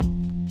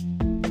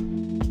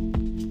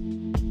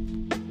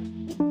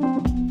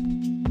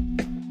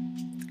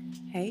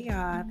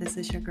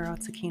This is your girl,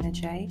 Takina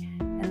J,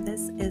 and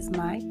this is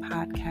my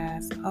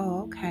podcast.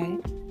 Oh, okay.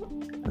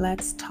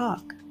 Let's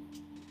talk.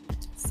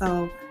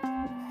 So,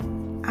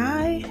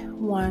 I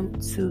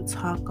want to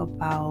talk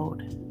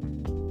about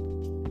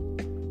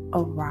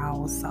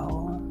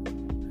arousal.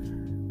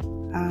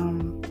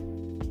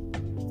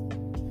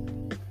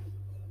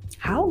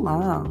 How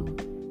long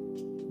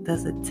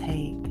does it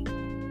take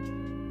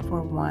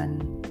for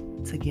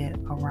one to get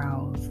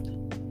aroused?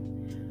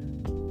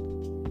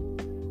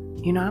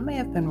 I may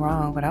have been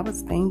wrong, but I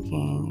was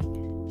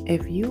thinking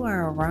if you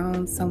are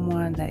around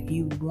someone that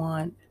you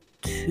want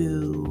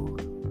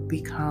to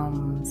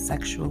become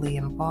sexually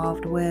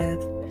involved with,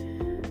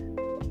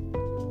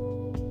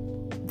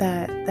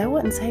 that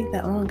wouldn't take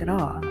that long at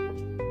all.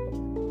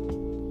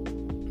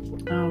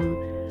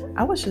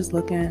 I was just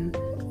looking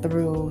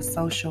through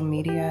social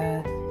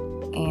media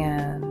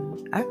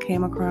and I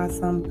came across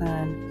something,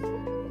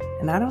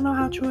 and I don't know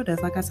how true it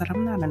is. Like I said,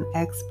 I'm not an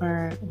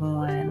expert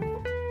on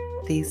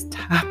these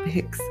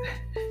topics.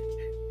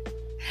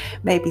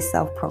 Maybe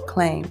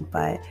self-proclaimed,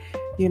 but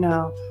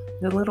the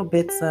little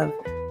bits of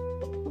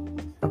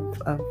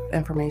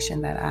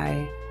information that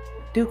I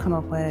do come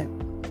up with,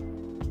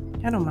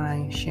 I don't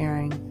mind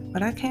sharing.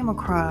 But I came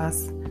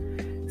across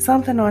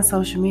something on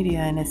social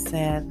media, and it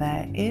said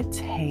that it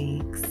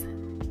takes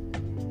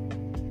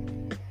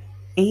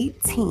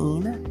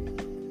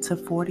 18 to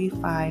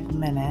 45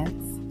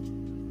 minutes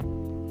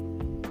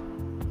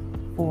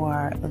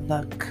for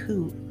the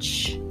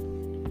cooch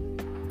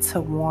to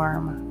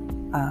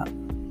warm up.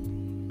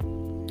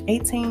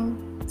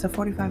 18 to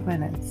 45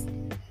 minutes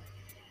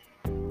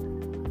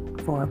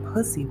for a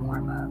pussy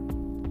warm up.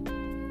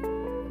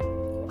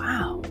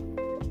 Wow.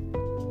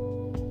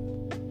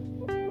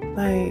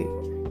 Like,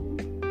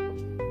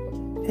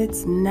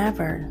 it's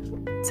never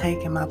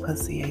taken my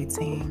pussy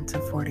 18 to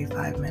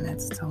 45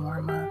 minutes to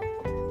warm up.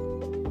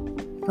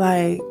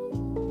 Like,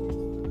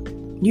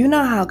 you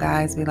know how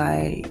guys be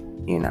like,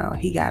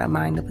 he got a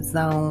mind of his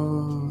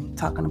own,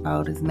 talking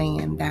about his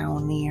man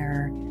down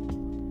there.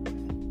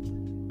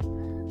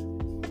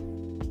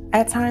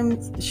 At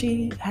times,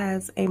 she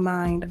has a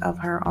mind of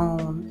her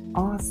own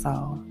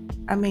also.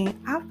 I mean,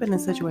 I've been in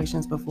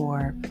situations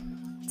before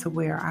to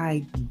where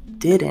I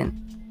didn't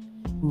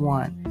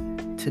want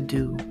to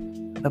do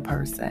the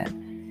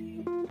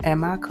person.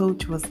 And my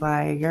coach was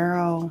like,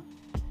 girl,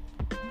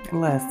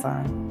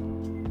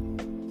 listen,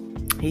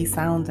 he's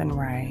sounding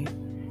right.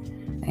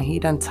 And he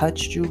done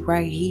touched you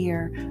right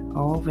here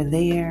or over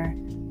there.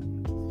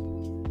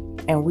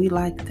 And we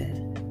liked it.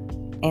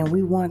 And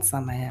we want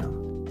some of him.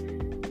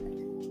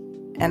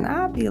 And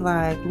I'll be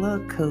like,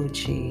 look,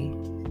 Coochie,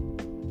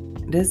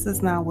 this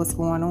is not what's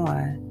going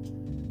on.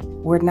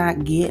 We're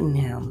not getting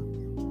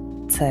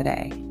him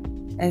today.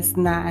 It's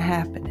not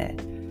happening.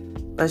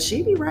 But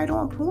she be right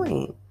on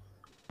point.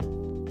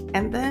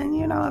 And then,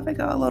 if it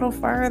go a little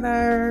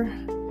further,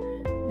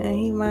 and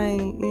he might,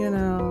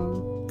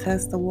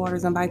 test the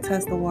waters. And by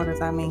test the waters,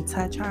 I mean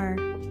touch her.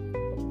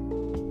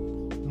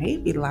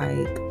 He'd be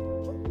like,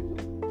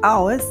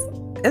 oh,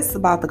 it's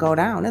about to go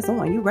down. It's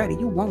on. You ready?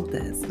 You want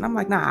this? And I'm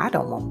like, nah, I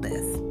don't want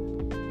this.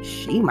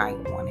 She might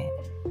want it.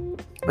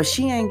 But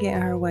she ain't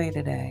getting her way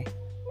today.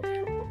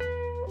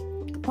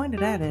 The point of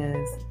that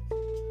is,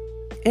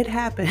 it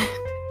happened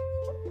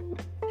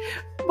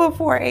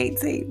before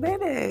 18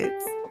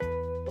 minutes.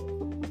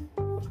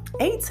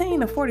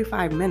 18 to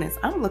 45 minutes.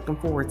 I'm looking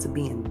forward to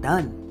being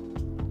done.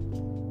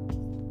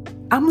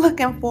 I'm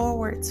looking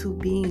forward to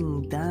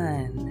being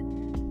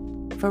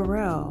done. For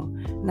real.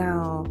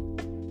 Now,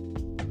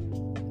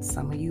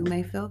 some of you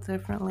may feel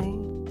differently.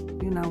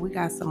 We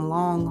got some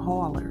long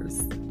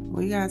haulers.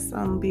 We got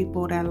some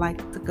people that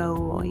like to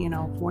go,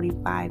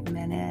 45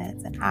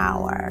 minutes, an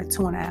hour,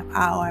 2.5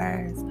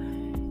 hours.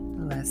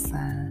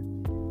 Listen.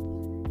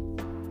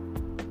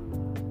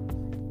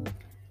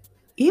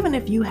 Even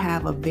if you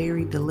have a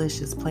very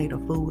delicious plate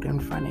of food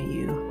in front of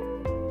you,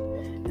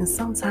 and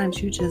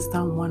sometimes you just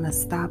don't want to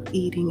stop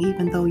eating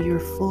even though you're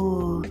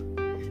full,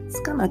 it's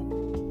going to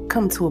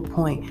come to a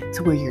point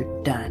to where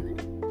you're done.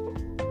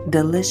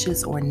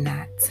 Delicious or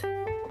not.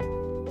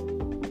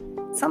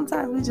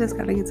 Sometimes we just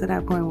got to get to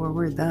that point where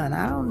we're done.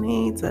 I don't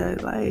need to,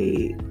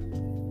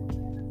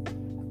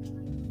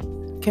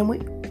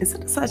 is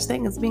it such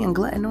thing as being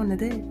glutton on the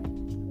dick?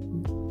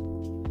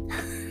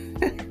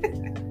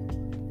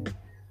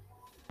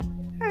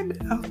 I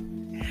know.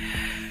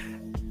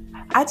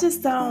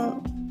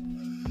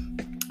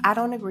 I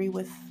don't agree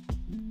with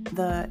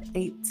the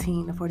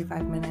 18 to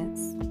 45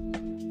 minutes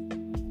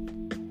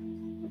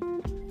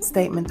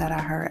statement that I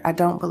heard. I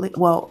don't believe,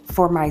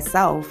 for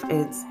myself,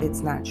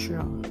 it's not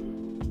true.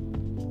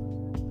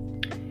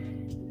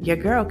 Your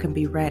girl can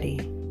be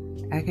ready,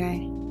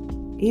 okay?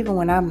 Even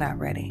when I'm not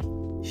ready,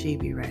 she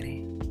be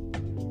ready.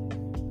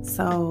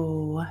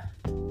 So,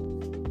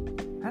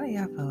 how do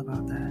y'all feel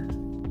about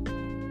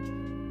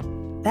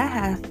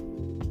that?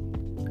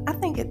 I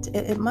think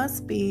it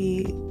must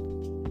be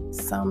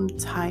some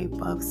type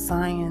of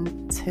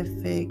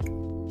scientific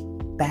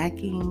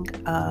backing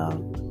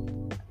of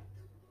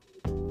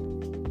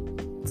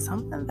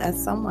something that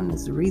someone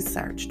has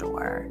researched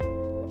or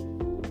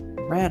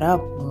read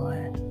up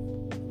on,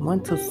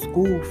 went to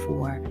school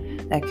for,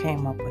 that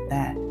came up with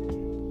that.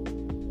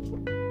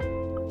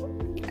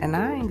 And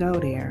I ain't go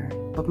there,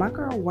 but my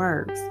girl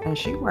works, and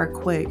she work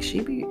quick. She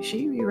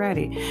be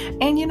ready.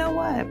 And you know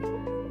what?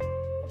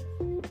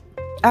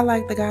 I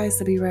like the guys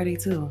to be ready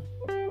too.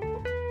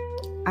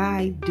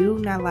 I do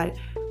not like,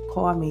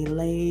 call me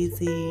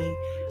lazy,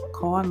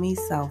 call me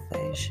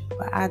selfish,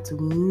 but I do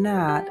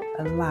not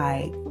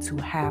like to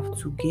have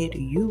to get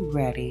you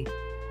ready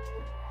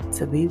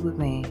to be with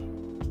me.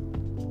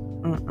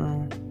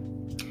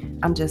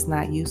 I'm just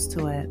not used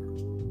to it.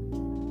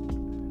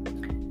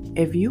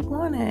 If you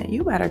want it,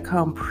 you better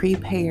come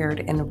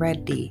prepared and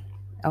ready.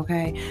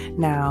 Okay?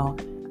 Now,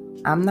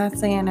 I'm not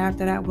saying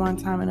after that one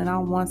time and then I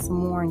want some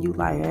more and you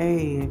like,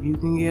 hey, if you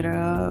can get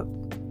up.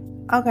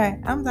 Okay,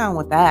 I'm down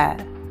with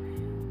that.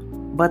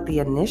 But the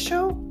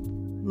initial?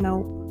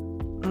 Nope.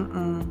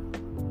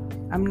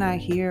 I'm not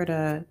here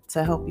to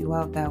help you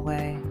out that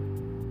way.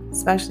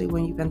 Especially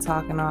when you've been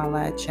talking all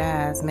that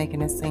jazz,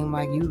 making it seem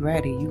like you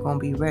ready. You gonna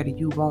be ready.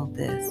 You want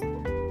this.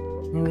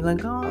 And we're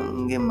like,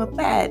 oh, give him a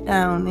pat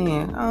down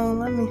there. Oh,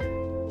 let me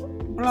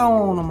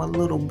blow on him a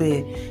little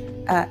bit.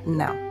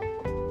 No.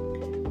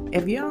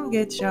 If you don't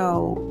get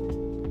yourself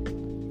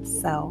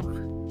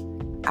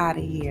out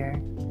of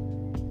here,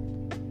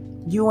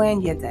 you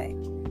and your date,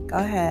 go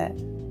ahead.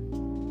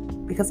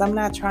 Because I'm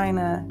not trying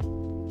to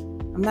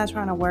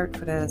work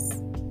for this.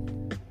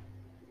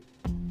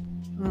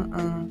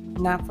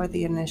 Not for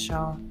the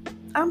initial.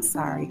 I'm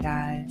sorry,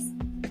 guys.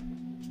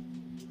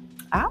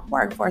 I'll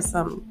work for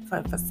seconds,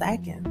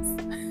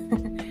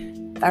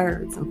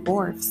 thirds and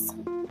fourths.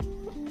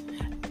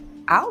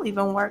 I'll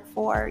even work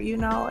for,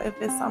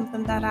 if it's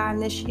something that I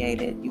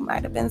initiated, you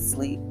might have been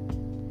asleep,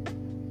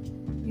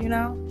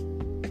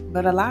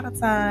 But a lot of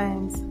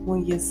times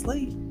when you're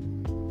asleep,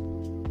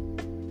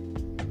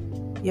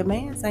 your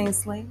man's ain't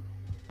asleep.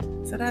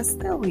 So that's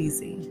still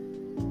easy.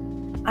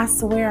 I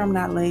swear I'm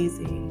not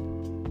lazy.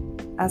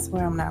 I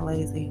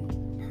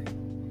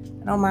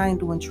don't mind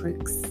doing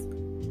tricks.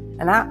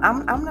 And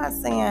I'm not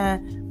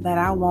saying that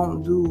I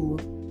won't do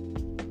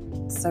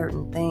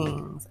certain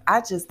things.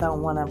 I just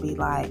don't want to be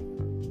like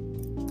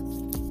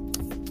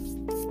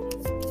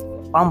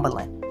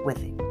fumbling with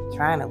it.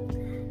 Trying to,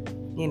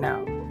 we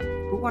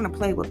want to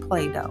play with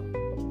Play-Doh.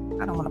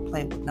 I don't want to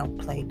play with no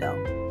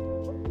Play-Doh.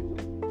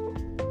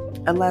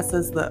 Unless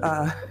it's the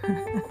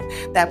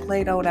that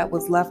Play-Doh that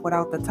was left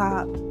without the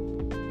top.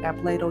 That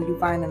Play-Doh you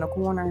find in the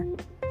corner.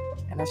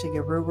 And that should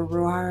get real, real,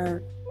 real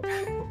hard.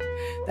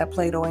 That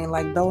Play-Doh ain't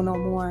like dough no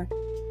more.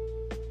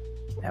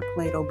 That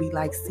Play-Doh be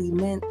like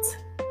cement.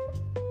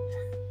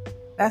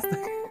 That's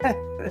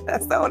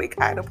the only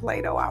kind of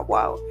Play-Doh I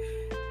want.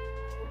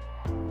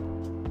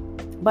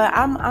 But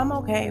I'm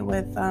okay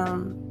with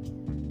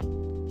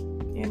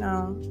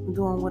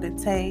doing what it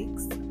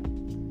takes.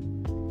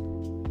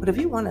 But if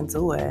you want to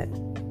do it,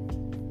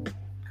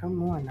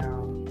 come on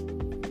now.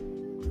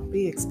 Don't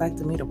be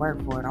expecting me to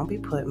work for it. Don't be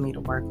putting me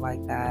to work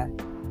like that.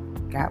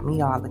 Got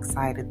me all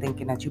excited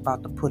thinking that you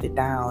about to put it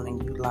down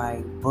and you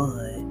like,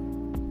 but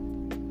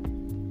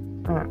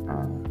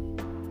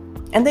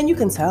And then you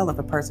can tell if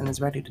a person is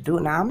ready to do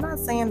it. Now, I'm not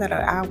saying that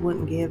I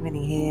wouldn't give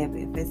any head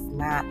if it's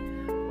not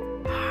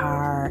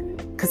hard,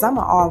 because I'm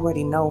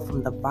already know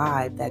from the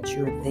vibe that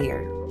you're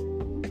there.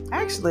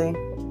 Actually,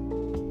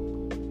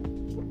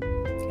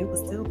 it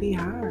would still be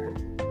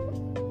hard.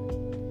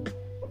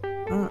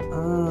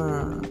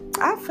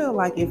 I feel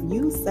like if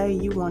you say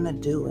you want to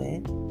do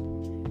it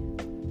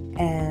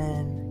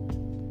and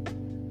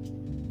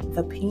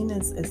the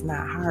penis is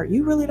not hard,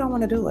 you really don't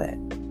want to do it.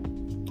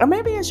 Or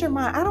maybe it's your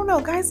mind. I don't know.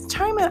 Guys,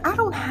 chime in. I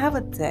don't have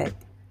a dick.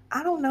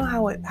 I don't know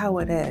how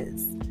it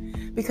is.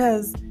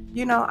 Because,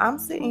 I'm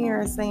sitting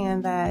here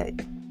saying that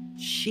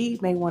she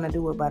may want to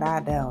do it, but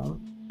I don't.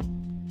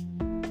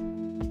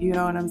 You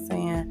know what I'm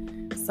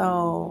saying?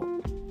 So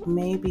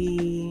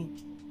maybe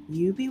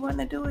you be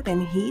wanting to do it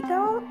and he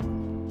don't?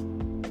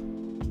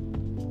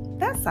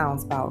 That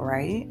sounds about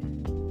right.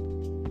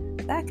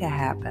 That could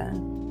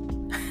happen.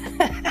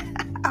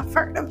 I've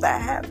heard of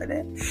that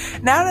happening.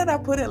 Now that I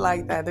put it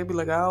like that, they be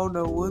like, I don't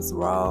know what's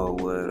wrong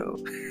with them.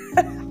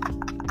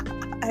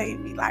 They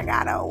be like,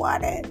 I don't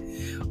want it.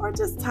 Or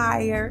just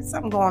tired.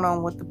 Something going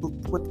on with the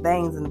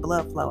veins and the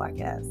blood flow, I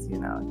guess. It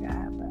can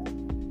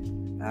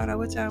happen. I don't know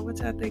what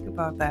y'all think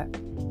about that.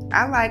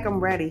 I like them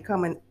ready,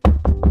 coming,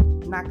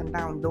 knocking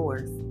down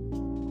doors.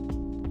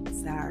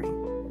 Sorry.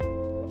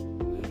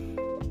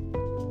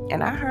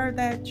 And I heard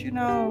that,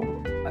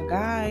 a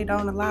guy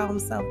don't allow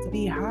himself to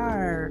be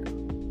hard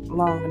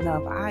long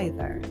enough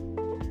either.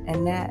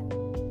 And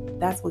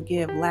that's what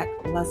give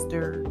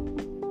lackluster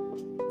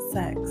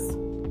sex.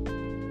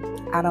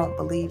 I don't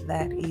believe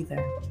that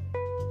either.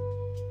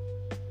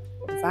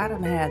 If I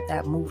done had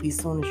that movie,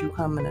 soon as you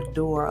come in the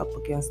door up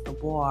against the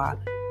wall,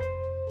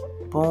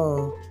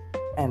 boom,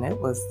 and it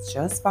was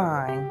just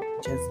fine,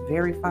 just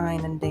very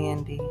fine and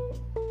dandy.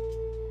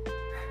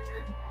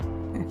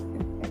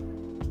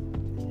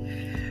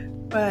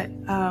 But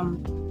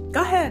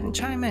Go ahead and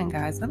chime in,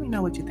 guys. Let me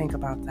know what you think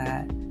about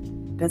that.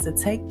 Does it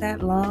take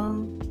that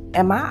long?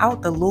 Am I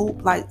out the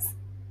loop? Like,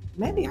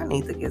 maybe I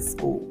need to get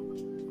schooled.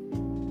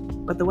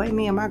 But the way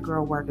me and my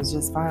girl work is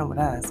just fine with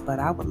us. But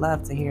I would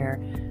love to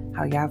hear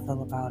how y'all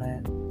feel about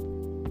it.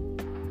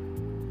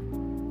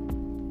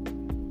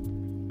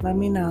 Let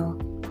me know.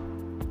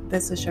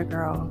 This is your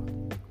girl,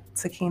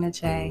 Takina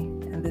J,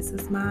 and this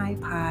is my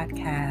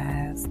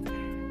podcast.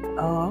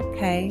 Oh,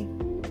 okay,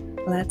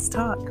 let's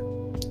talk.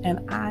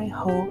 And I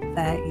hope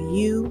that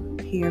you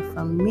hear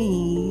from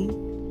me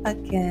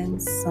again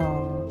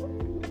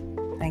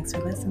soon. Thanks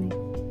for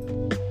listening.